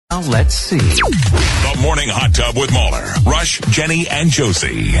Now let's see. The Morning Hot Tub with Mauler, Rush, Jenni, and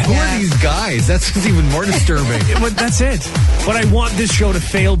Josie. Who are these guys? That's even more disturbing. But that's it. But I want this show to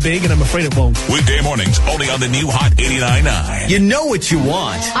fail big, and I'm afraid it won't. Weekday mornings, only on the new Hot 89.9. You know what you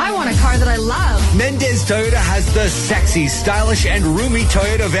want. I want a car that I love. Mendes Toyota has the sexy, stylish, and roomy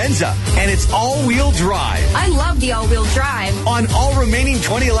Toyota Venza, and it's all-wheel drive. I love the all-wheel drive. On all remaining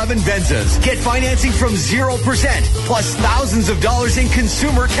 2011 Venzas, get financing from 0%, plus thousands of dollars in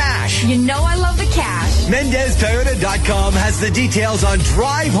consumer cash. You know I love the cash. MendesToyota.com has the details on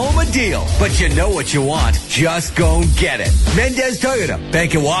Drive Home a Deal. But you know what you want. Just go and get it. Mendes Toyota,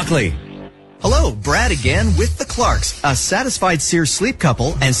 Bank at Walkley. Hello, Brad again with the Clarks, a satisfied Sears sleep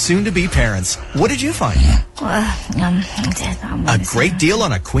couple and soon-to-be parents. What did you find? A great deal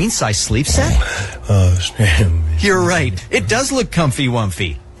on a queen-size sleep set? You're right. It does look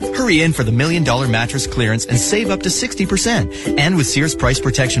comfy-wumpy. Hurry in for the $1 Million Mattress clearance and save up to 60%. And with Sears Price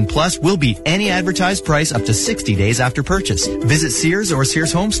Protection Plus, we'll beat any advertised price up to 60 days after purchase. Visit Sears or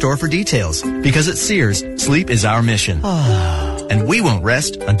Sears Home Store for details. Because at Sears, sleep is our mission. And we won't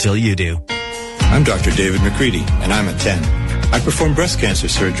rest until you do. I'm Dr. David McCready, and I'm a 10. I perform breast cancer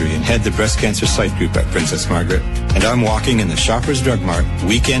surgery and head the breast cancer site group at Princess Margaret. And I'm walking in the Shoppers Drug Mart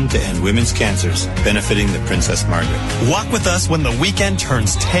weekend to end women's cancers, benefiting the Princess Margaret. Walk with us when the weekend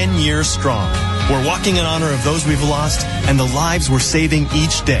turns 10 years strong. We're walking in honor of those we've lost and the lives we're saving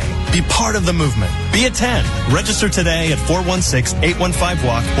each day. Be part of the movement. Be a 10. Register today at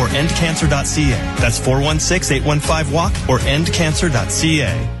 416-815-WALK or endcancer.ca. That's 416-815-WALK or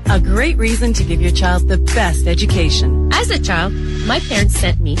endcancer.ca. A great reason to give your child the best education. As a child, my parents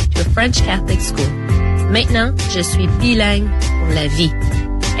sent me to a French Catholic school. Maintenant, je suis bilingue pour la vie.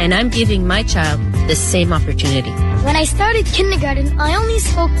 And I'm giving my child the same opportunity. When I started kindergarten, I only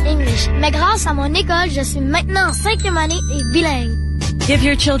spoke English. Mais grâce à mon école, je suis maintenant en 5e année et bilingue. Give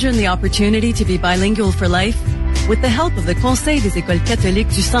your children the opportunity to be bilingual for life with the help of the Conseil des Écoles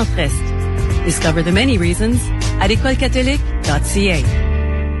Catholiques du Centre-Est. Discover the many reasons at écolecatholique.ca.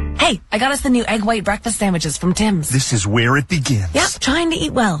 Hey, I got us the new egg white breakfast sandwiches from Tim's. This is where it begins. Yep, trying to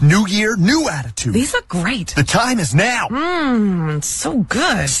eat well. New year, new attitude. These are great. The time is now. So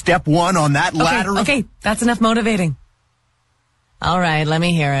good. Step one on that ladder. Okay, that's enough motivating. All right, let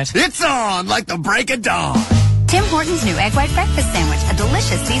me hear it. It's on like the break of dawn. Tim Hortons' new egg white breakfast sandwich. A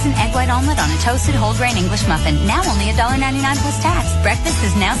delicious seasoned egg white omelet on a toasted whole grain English muffin. Now only $1.99 plus tax. Breakfast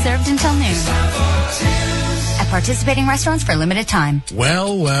is now served until noon. At participating restaurants for a limited time.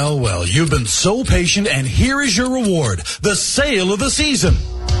 Well, well, well. You've been so patient, and here is your reward. The sale of the season.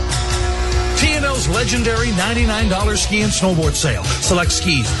 T&L's legendary $99 ski and snowboard sale. Select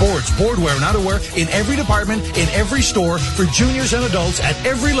skis, boards, boardwear, and outerwear in every department, in every store, for juniors and adults at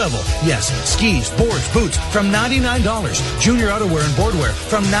every level. Yes, skis, boards, boots from $99. Junior outerwear and boardwear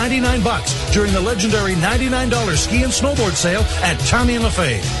from $99 during the legendary $99 ski and snowboard sale at Tommy and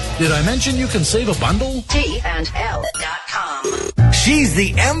Lefebvre. Did I mention you can save a bundle? T&L.com. She's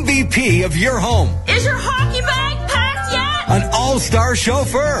the MVP of your home. Is your hockey bag packed yet? An all-star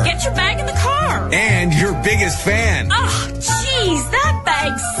chauffeur. Get your bag in the car. And your biggest fan. Oh, jeez, that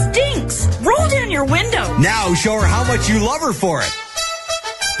bag stinks. Roll down your window. Now show her how much you love her for it.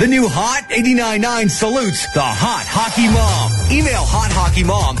 The new Hot 89.9 salutes the Hot Hockey Mom. Email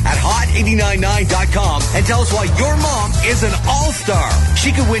hothockeymom at hot899.com and tell us why your mom is an all-star.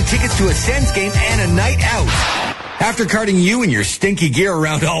 She could win tickets to a Sens game and a night out. After carting you and your stinky gear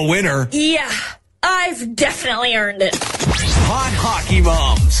around all winter. Yeah, I've definitely earned it. Hot Hockey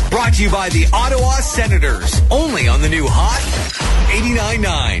Moms. Brought to you by the Ottawa Senators. Only on the new Hot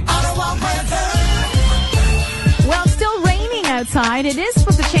 89.9. Ottawa Weather. Well, it's still raining outside. It is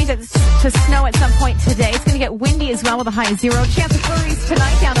supposed to change to snow at some point today. It's going to get windy as well with a high of 0. Chance of flurries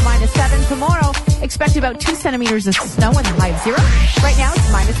tonight down to -7. Tomorrow, expect about 2 centimeters of snow with a high of 0. Right now, it's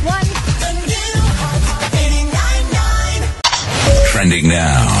 -1. Trending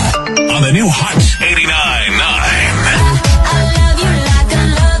now on the new Hot 89.9.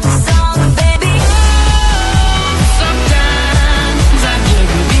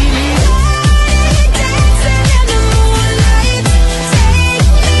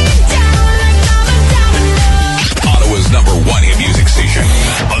 #1 hit music station,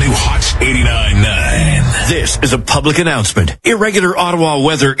 a new Hot 89.9. This is a public announcement. Irregular Ottawa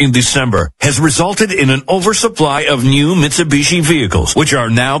weather in December has resulted in an oversupply of new Mitsubishi vehicles, which are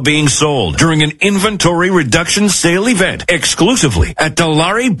now being sold during an inventory reduction sale event exclusively at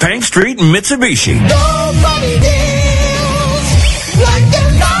Dilawri Bank Street, Mitsubishi. Nobody deals like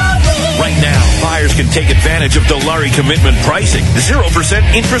Dilawri. Right now, buy buyers can take advantage of Dilawri commitment pricing. 0%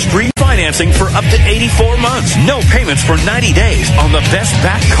 interest-free financing for up to 84 months. No payments for 90 days on the best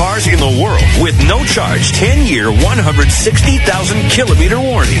backed cars in the world with no charge 10-year, 160,000-kilometer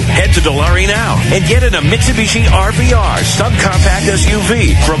warranty. Head to Dilawri now and get in a Mitsubishi RVR subcompact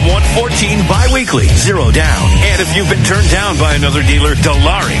SUV from $114 bi-weekly, 0 down. And if you've been turned down by another dealer,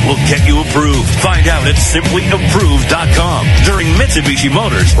 Dilawri will get you approved. Find out at simplyapproved.com. During Mitsubishi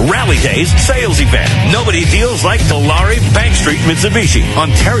Motors Rally Days sales event. Nobody deals like Dilawri Bank Street Mitsubishi,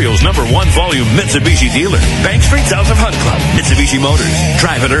 Ontario's #1 volume Mitsubishi dealer. Bank Street south of Hunt Club. Mitsubishi Motors.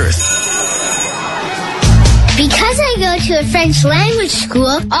 Drive at Earth. Because I go to a French language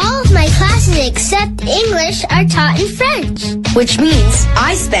school, all of my classes except English are taught in French. Which means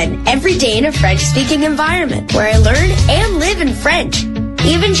I spend every day in a French-speaking environment where I learn and live in French.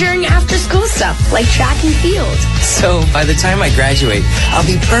 Even during after-school stuff, like track and field. So, by the time I graduate, I'll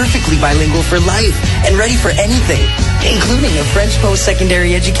be perfectly bilingual for life and ready for anything, including a French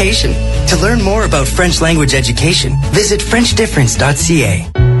post-secondary education. To learn more about French language education, visit FrenchDifference.ca.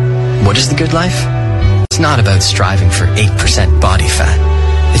 What is the good life? It's not about striving for 8% body fat.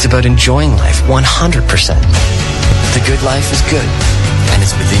 It's about enjoying life 100%. The good life is good, and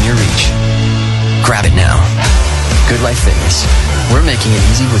it's within your reach. Grab it now. Good Life Fitness. We're making it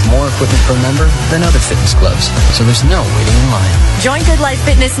easy with more equipment per member than other fitness clubs, so there's no waiting in line. Join Good Life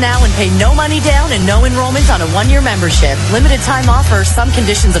Fitness now and pay no money down and no enrollment on a 1-year membership. Limited time offer, some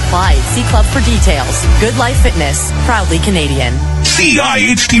conditions apply. See club for details. Good Life Fitness, proudly Canadian.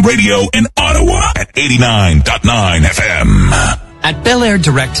 CIHT Radio in Ottawa at 89.9 FM. At Bel Air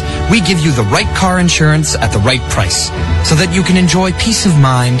Direct, we give you the right car insurance at the right price so that you can enjoy peace of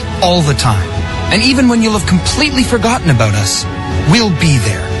mind all the time. And even when you'll have completely forgotten about us, we'll be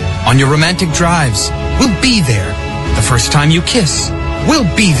there. On your romantic drives, we'll be there. The first time you kiss, we'll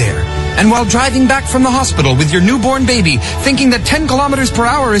be there. And while driving back from the hospital with your newborn baby, thinking that 10 kilometers per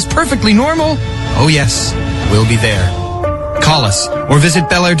hour is perfectly normal, oh yes, we'll be there. Call us or visit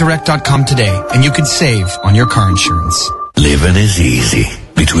BelAirDirect.com today and you could save on your car insurance. Living is easy.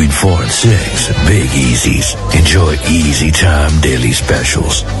 Between 4 and 6, Big Easy's. Enjoy Easy Time daily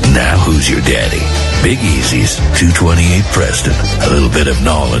specials. Now who's your daddy? Big Easy's, 228 Preston. A little bit of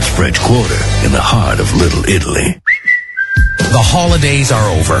Nolan's French Quarter in the heart of Little Italy. The holidays are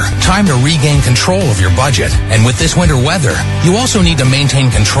over. Time to regain control of your budget. And with this winter weather, you also need to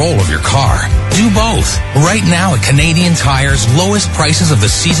maintain control of your car. Do both. Right now at Canadian Tire's lowest prices of the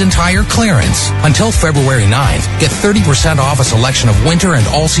season tire clearance. Until February 9th, get 30% off a selection of winter and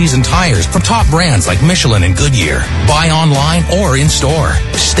all-season tires from top brands like Michelin and Goodyear. Buy online or in-store.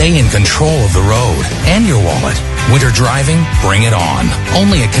 Stay in control of the road and your wallet. Winter driving, bring it on.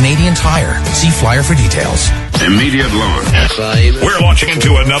 Only at Canadian Tire. See flyer for details. Immediate launch. We're launching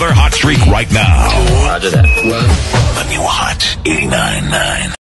into another hot streak right now. Roger that. The new Hot 89.9.